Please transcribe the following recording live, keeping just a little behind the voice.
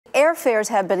airfares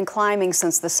have been climbing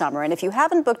since the summer, and if you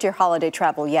haven't booked your holiday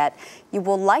travel yet, you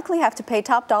will likely have to pay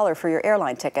top dollar for your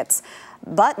airline tickets.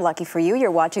 But lucky for you, you're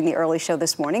watching the early show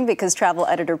this morning because travel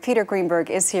editor Peter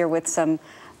Greenberg is here with some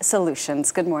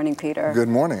solutions. Good morning, Peter. Good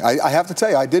morning. I have to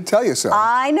tell you, I did tell you so.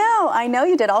 I know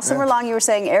you did. All summer long you were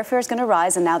saying airfare is going to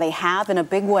rise, and now they have in a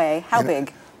big way. How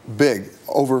big? Big,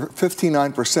 over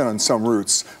 59% on some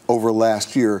routes over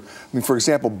last year. I mean, for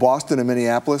example, Boston and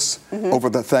Minneapolis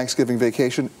over the Thanksgiving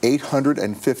vacation,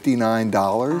 $859.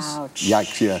 Ouch.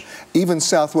 Yikes, yeah. Even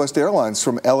Southwest Airlines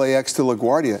from LAX to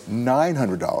LaGuardia,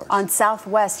 $900. On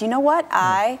Southwest, you know what?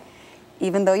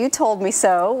 Even though you told me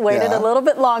so, waited a little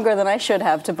bit longer than I should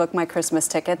have to book my Christmas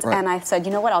tickets. Right. And I said,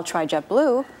 you know what, I'll try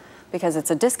JetBlue because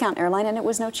it's a discount airline and it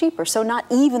was no cheaper. So not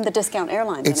even the discount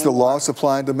airlines It's anymore. the law of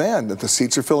supply and demand. If the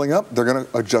seats are filling up, they're going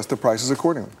to adjust the prices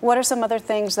accordingly. What are some other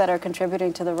things that are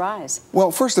contributing to the rise?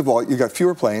 Well, first of all, you got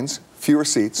fewer planes, fewer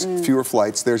seats, fewer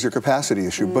flights. There's your capacity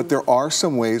issue. But there are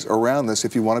some ways around this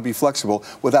if you want to be flexible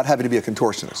without having to be a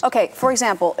contortionist. Okay, for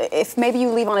example, if maybe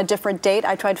you leave on a different date,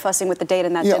 I tried fussing with the date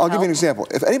and that didn't I'll give help. you an example.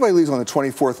 If anybody leaves on the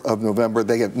 24th of November,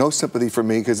 they have no sympathy for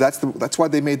me because that's why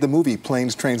they made the movie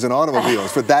Planes, Trains, and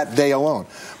Automobiles for that day alone.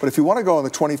 But if you want to go on the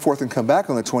 24th and come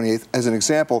back on the 28th, as an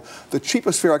example, the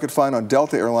cheapest fare I could find on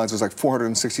Delta Airlines was like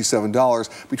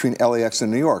 $467 between LAX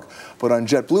and New York. But on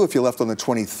JetBlue, if you left on the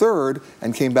 23rd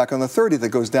and came back on the 30th, it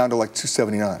goes down to like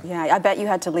 $279. Yeah, I bet you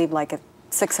had to leave like at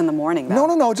 6 in the morning,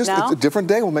 though. No, just it's a different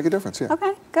day will make a difference, yeah.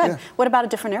 Okay, good. Yeah. What about a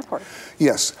different airport?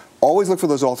 Yes. Always look for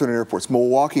those alternate airports.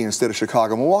 Milwaukee instead of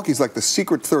Chicago. Milwaukee's like the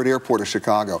secret third airport of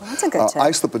Chicago. Well, that's a good tip.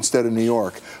 Islip instead of New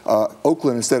York.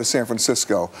 Oakland instead of San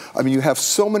Francisco. I mean, you have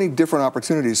so many different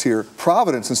opportunities here.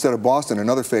 Providence instead of Boston,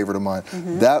 another favorite of mine.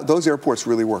 Those airports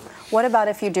really work. What about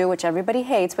if you do, which everybody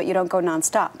hates, but you don't go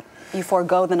nonstop? You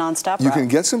forego the nonstop route. You can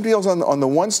get some deals on the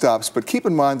one-stops, but keep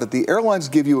in mind that the airlines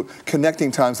give you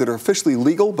connecting times that are officially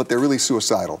legal, but they're really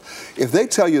suicidal. If they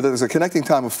tell you that there's a connecting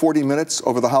time of 40 minutes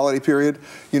over the holiday period,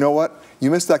 you know what? You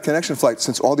missed that connection flight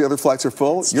since all the other flights are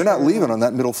full. You're not leaving on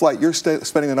that middle flight. You're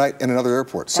spending the night in another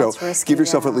airport. So risky, give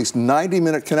yourself at least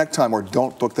 90-minute connect time or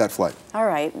don't book that flight. All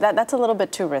right. That's a little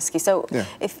bit too risky. So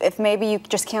if maybe you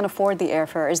just can't afford the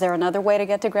airfare, is there another way to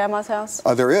get to Grandma's house?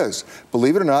 There is.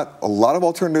 Believe it or not, a lot of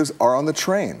alternatives are on the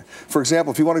train. For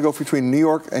example, if you want to go between New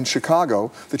York and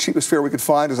Chicago, the cheapest fare we could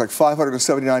find is like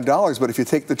 $579. But if you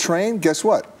take the train, guess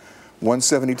what?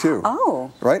 $172.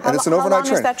 Oh. Right? And it's an overnight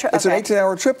train. Is that It's an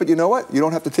 18-hour trip, but you know what? You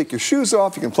don't have to take your shoes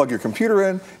off. You can plug your computer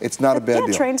in. It's not a bad deal.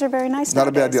 Yeah, trains are very nice Not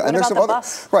a bad deal. What about the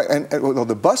bus? Right, and well,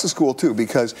 the bus is cool too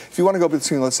because if you want to go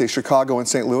between, let's say, Chicago and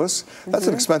St. Louis, that's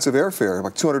an expensive airfare,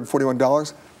 like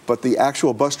 $241. But the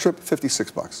actual bus trip,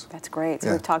 $56. That's great.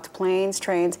 So we've talked planes,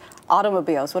 trains,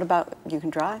 automobiles. What about you can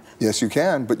drive? Yes, you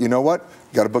can. But you know what?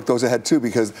 You got to book those ahead too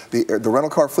because the rental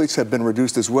car fleets have been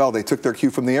reduced as well. They took their cue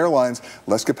from the airlines.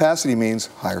 Less capacity means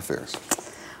higher fares.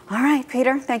 All right,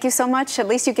 Peter. Thank you so much. At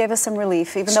least you gave us some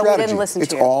relief, even though we didn't listen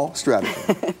to you. It's all strategy.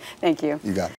 Thank you.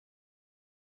 You got it.